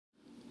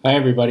Hi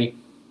everybody,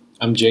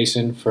 I'm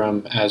Jason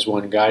from As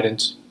One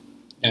Guidance,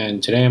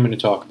 and today I'm going to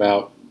talk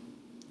about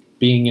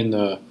being in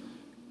the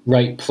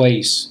right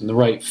place, in the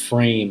right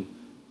frame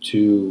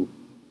to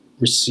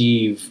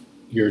receive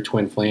your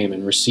twin flame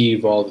and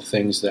receive all the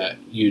things that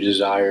you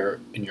desire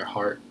in your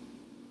heart.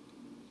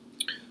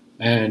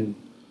 And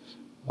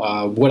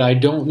what I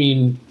don't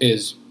mean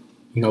is,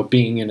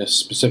 being in a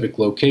specific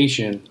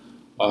location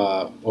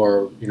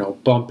or,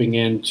 bumping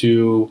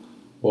into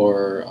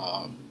or,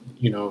 uh,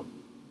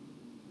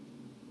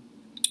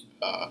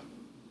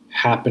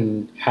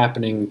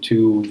 happening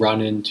to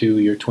run into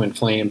your twin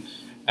flame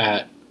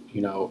at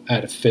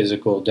at a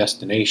physical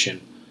destination.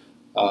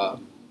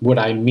 What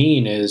I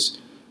mean is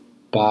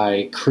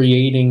by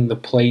creating the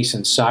place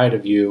inside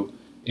of you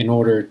in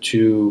order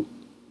to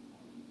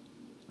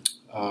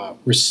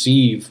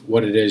receive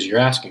what it is you're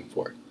asking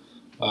for.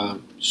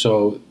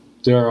 So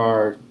there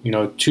are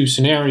two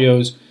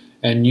scenarios,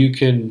 and you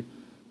can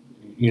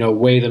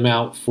weigh them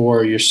out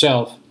for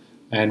yourself.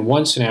 And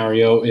one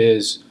scenario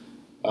is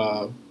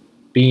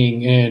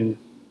being in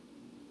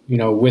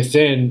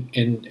within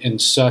in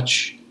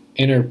such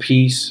inner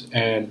peace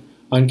and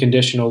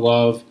unconditional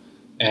love,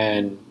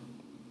 and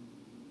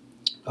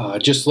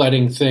just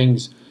letting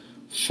things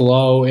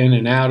flow in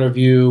and out of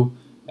you,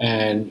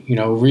 and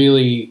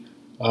really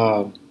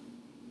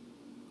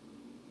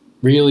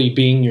really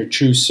being your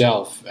true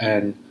self,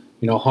 and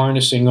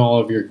harnessing all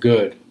of your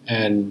good.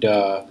 And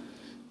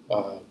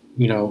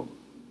you know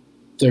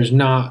there's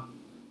not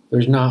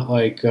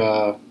like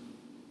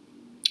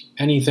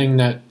anything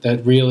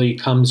that really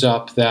comes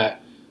up that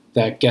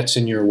gets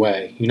in your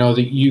way.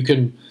 That you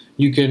can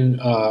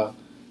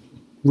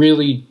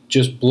really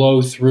just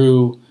blow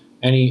through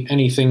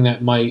anything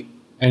that might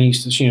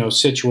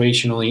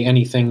situationally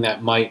anything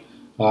that might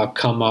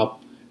come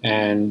up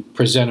and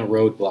present a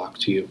roadblock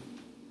to you.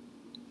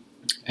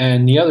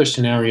 And the other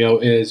scenario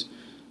is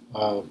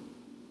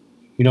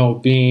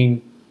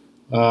being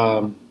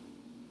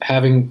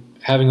having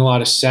a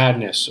lot of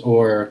sadness,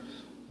 or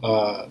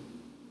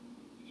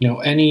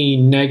any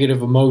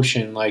negative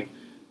emotion, like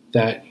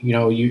that.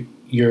 You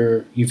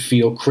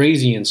feel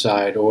crazy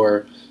inside,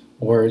 or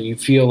you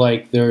feel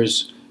like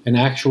there's an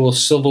actual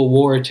civil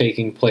war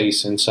taking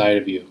place inside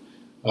of you,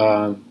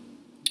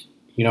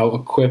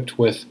 equipped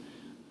with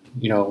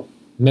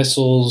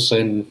missiles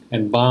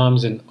and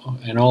bombs and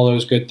all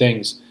those good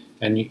things,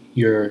 and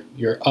you're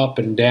up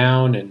and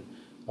down, and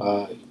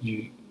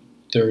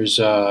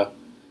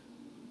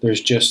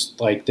there's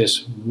just like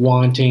this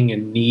wanting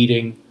and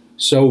needing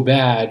so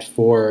bad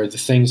for the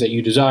things that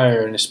you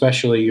desire, and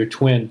especially your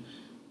twin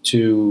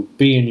to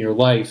be in your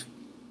life.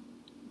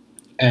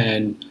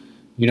 And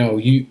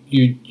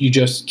you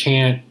just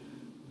can't.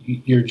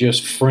 You're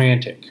just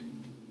frantic.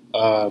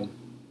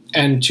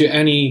 And to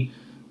any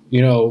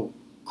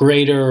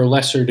greater or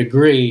lesser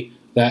degree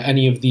that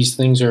any of these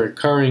things are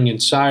occurring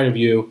inside of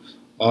you,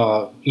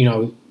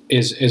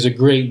 is a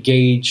great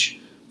gauge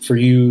for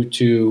you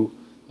to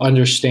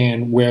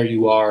understand where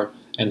you are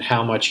and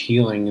how much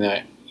healing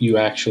that you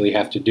actually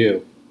have to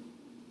do,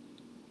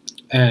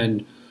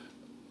 and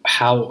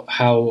how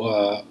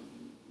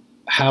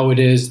it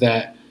is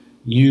that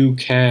you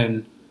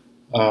can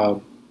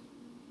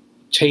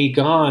take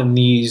on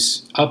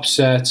these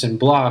upsets and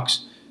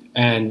blocks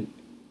and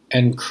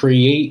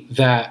create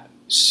that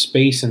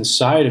space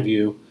inside of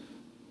you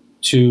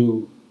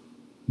to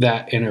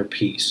that inner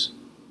peace.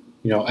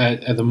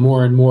 At the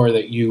more and more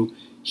that you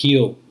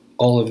heal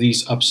all of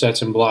these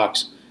upsets and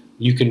blocks,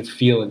 you can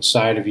feel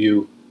inside of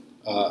you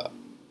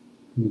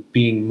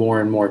being more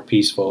and more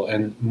peaceful,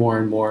 and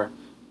more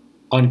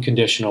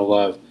unconditional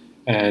love,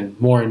 and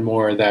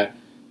more that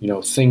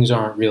things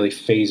aren't really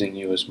phasing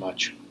you as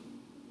much.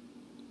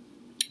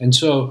 And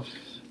so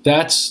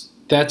that's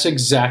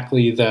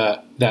exactly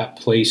that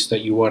place that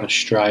you want to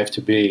strive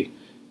to be,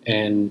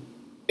 and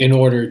in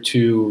order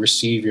to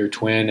receive your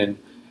twin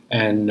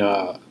and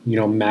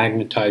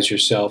magnetize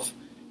yourself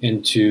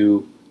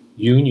into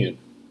union.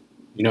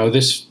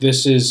 This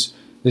is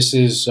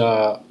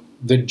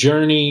the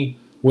journey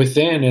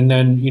within, and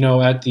then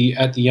at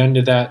the end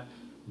of that,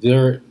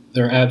 there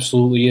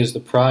absolutely is the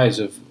prize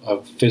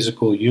of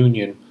physical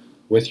union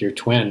with your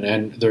twin,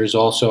 and there's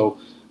also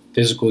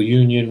physical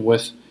union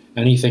with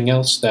anything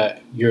else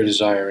that you're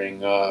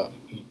desiring.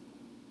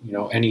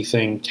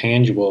 Anything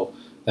tangible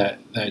that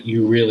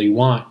you really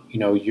want.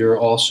 You're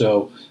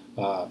also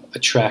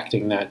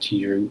attracting that to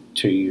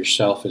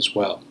yourself as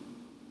well.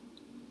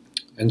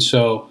 And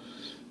so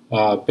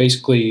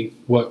basically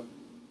what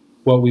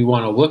we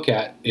want to look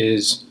at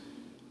is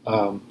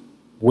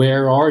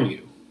where are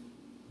you?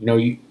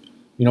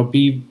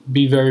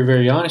 Be very,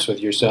 very honest with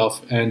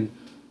yourself, and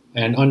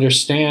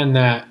understand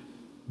that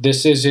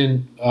this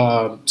isn't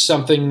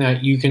something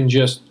that you can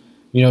just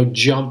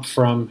jump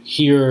from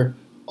here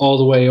all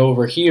the way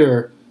over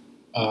here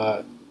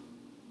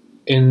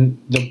in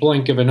the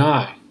blink of an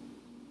eye.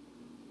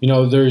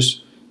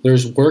 There's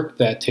work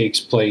that takes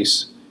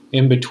place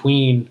in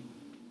between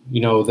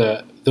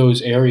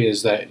those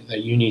areas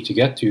that you need to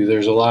get to.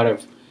 There's a lot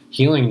of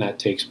healing that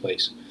takes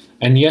place.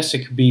 And yes,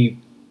 it could be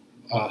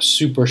a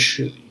super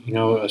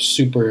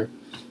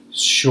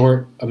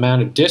short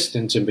amount of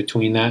distance in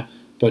between that,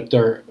 but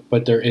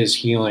there is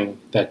healing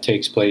that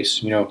takes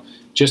place.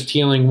 Just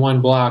healing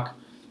one block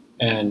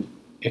and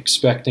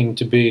expecting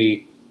to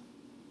be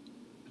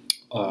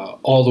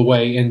all the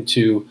way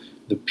into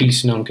the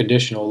peace and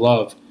unconditional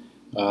love.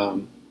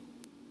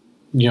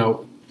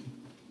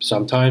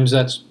 Sometimes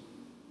that's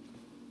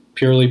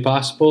purely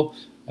possible,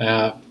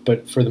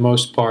 but for the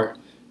most part,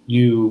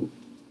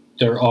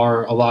 there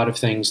are a lot of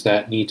things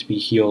that need to be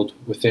healed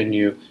within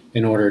you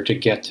in order to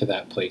get to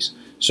that place.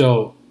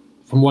 So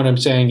from what I'm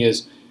saying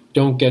is,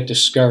 don't get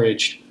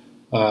discouraged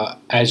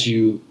as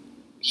you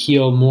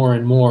heal more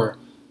and more.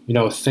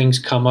 Things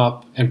come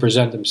up and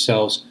present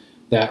themselves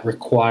that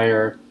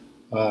require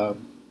a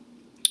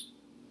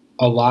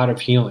lot of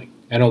healing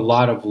and a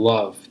lot of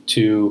love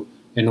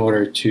in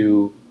order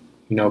to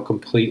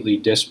completely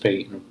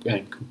dissipate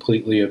and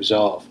completely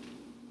absolve.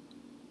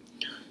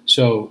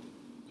 So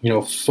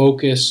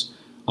focus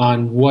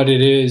on what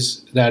it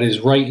is that is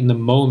right in the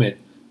moment,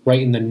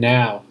 right in the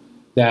now,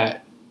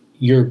 that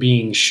you're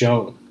being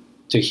shown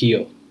to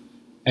heal,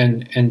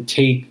 and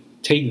take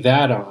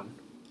that on,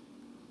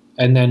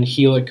 and then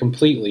heal it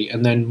completely,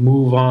 and then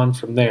move on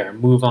from there.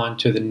 Move on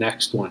to the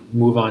next one.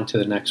 Move on to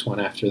the next one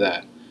after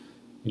that.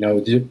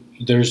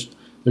 There's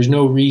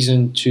no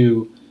reason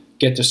to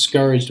get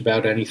discouraged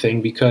about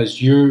anything,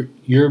 because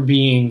you're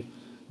being,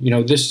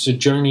 this is a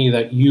journey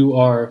that you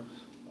are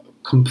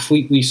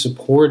completely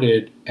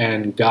supported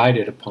and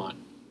guided upon,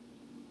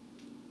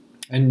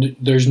 and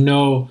there's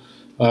no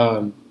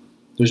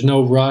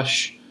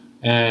rush,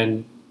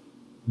 and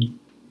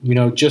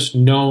just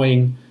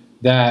knowing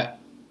that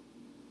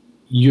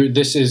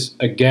this is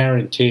a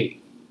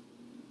guarantee,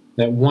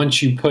 that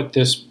once you put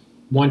this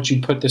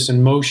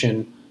in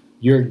motion,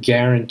 you're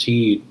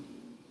guaranteed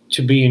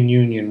to be in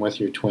union with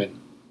your twin,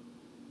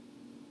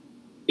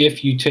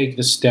 if you take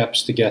the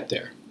steps to get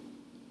there.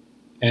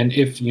 And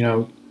if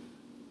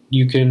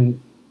you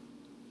can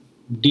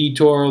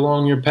detour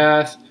along your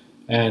path,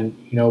 and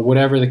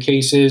whatever the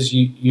case is,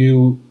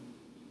 you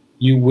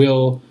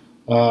will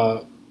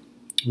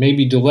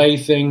maybe delay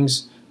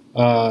things.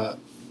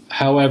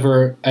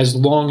 However, as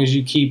long as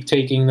you keep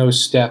taking those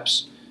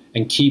steps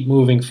and keep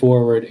moving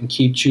forward and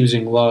keep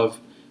choosing love,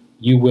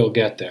 you will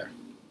get there.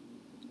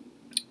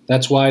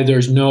 That's why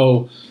there's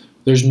no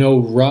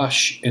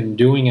rush in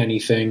doing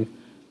anything,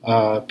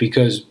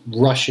 because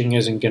rushing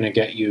isn't going to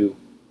get you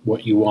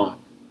what you want.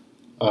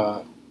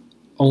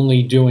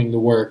 Only doing the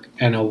work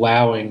and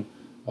allowing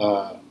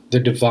the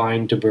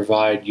divine to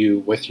provide you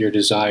with your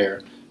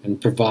desire and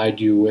provide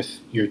you with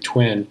your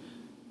twin,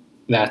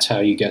 that's how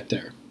you get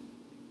there.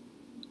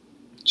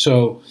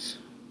 So,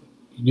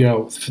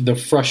 the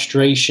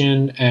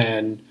frustration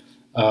and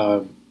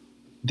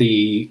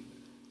the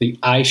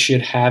I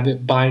should have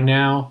it by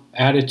now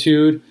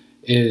attitude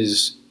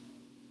is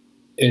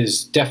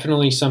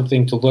definitely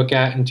something to look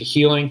at into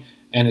healing,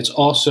 and it's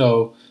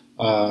also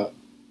an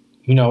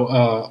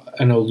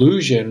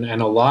illusion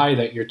and a lie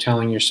that you're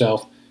telling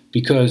yourself,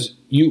 because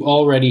you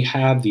already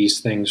have these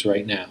things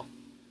right now.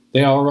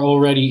 They are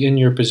already in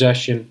your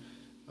possession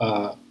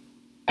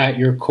at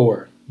your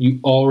core. You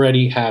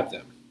already have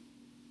them.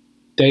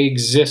 They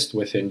exist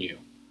within you.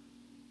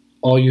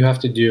 All you have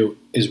to do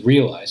is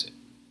realize it.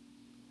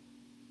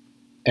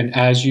 And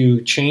as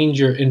you change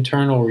your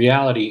internal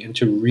reality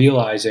into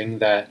realizing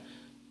that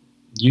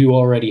you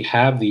already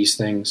have these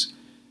things,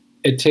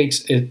 it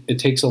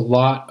takes a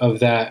lot of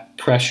that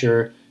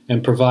pressure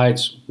and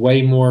provides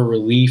way more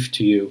relief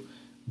to you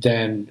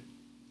than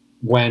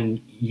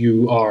when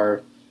you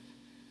are,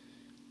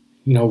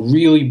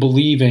 really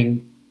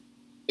believing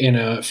in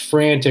a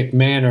frantic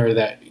manner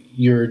that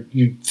you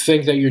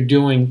think that you're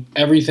doing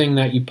everything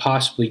that you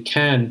possibly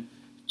can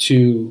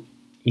to,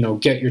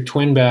 get your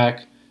twin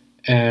back,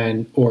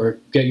 or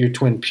get your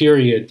twin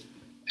period,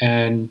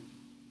 and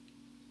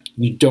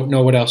you don't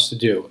know what else to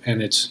do,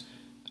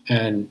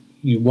 and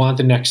you want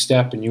the next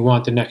step, and you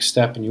want the next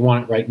step, and you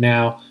want it right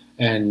now,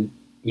 and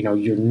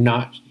you're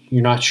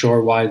not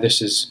sure why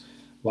this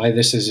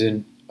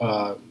isn't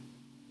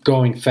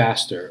going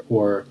faster,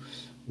 or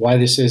why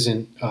this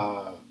isn't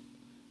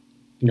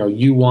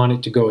you want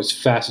it to go as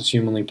fast as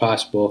humanly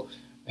possible,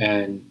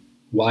 and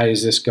why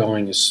is this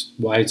going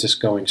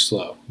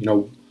slow?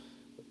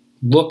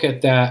 Look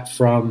at that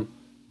from,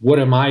 what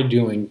am I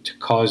doing to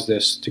cause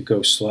this to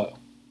go slow?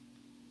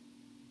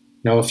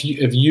 Now, if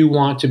you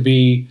want to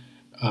be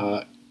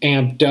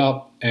amped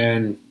up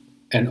and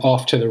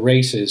off to the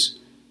races,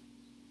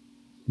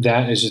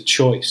 that is a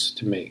choice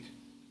to make.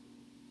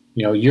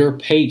 Your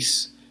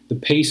pace, the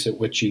pace at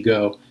which you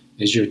go,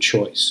 is your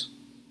choice.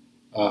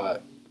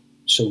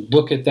 So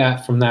look at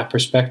that from that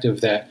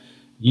perspective, that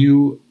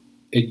you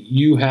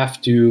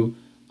have to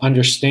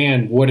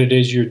understand what it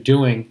is you're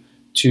doing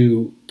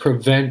to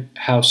prevent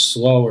how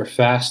slow or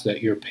fast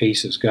that your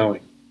pace is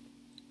going.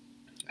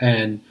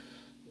 And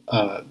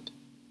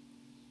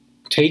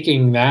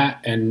taking that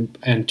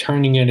and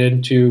turning it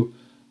into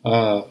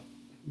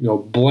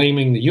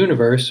blaming the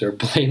universe or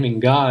blaming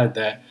God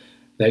that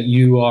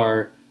you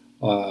are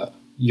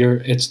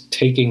it's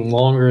taking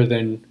longer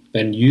than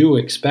you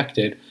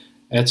expected,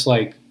 it's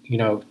like,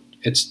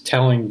 it's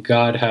telling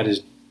God how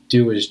to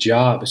do his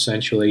job,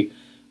 essentially.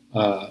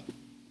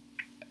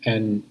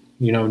 And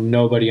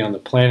nobody on the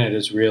planet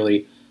is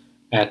really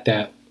at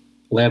that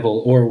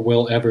level or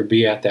will ever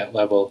be at that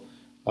level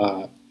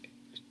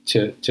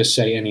to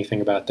say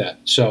anything about that.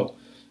 So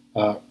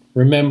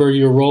remember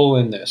your role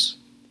in this.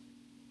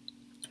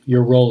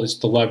 Your role is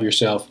to love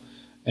yourself,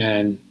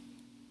 and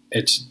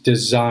it's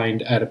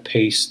designed at a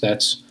pace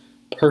that's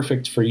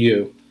perfect for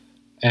you.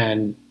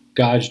 And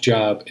God's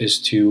job is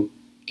to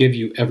give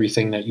you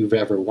everything that you've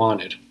ever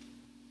wanted.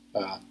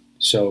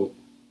 So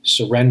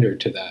surrender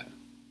to that,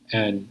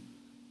 and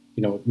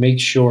make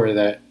sure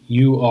that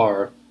you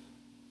are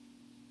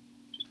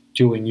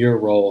doing your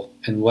role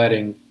and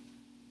letting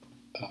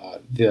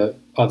the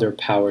other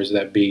powers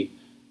that be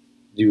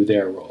do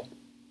their role.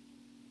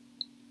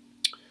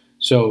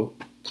 So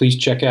please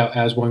check out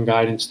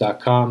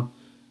AsOneGuidance.com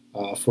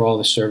for all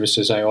the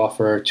services I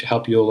offer to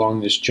help you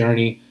along this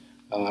journey.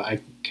 I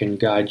can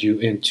guide you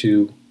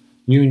into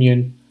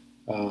union.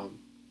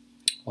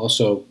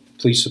 Also,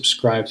 please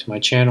subscribe to my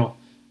channel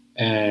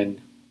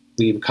and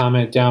leave a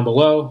comment down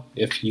below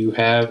if you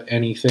have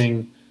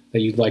anything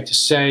that you'd like to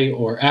say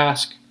or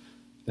ask.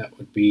 That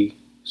would be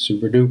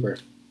super duper.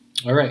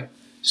 All right.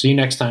 See you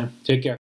next time. Take care.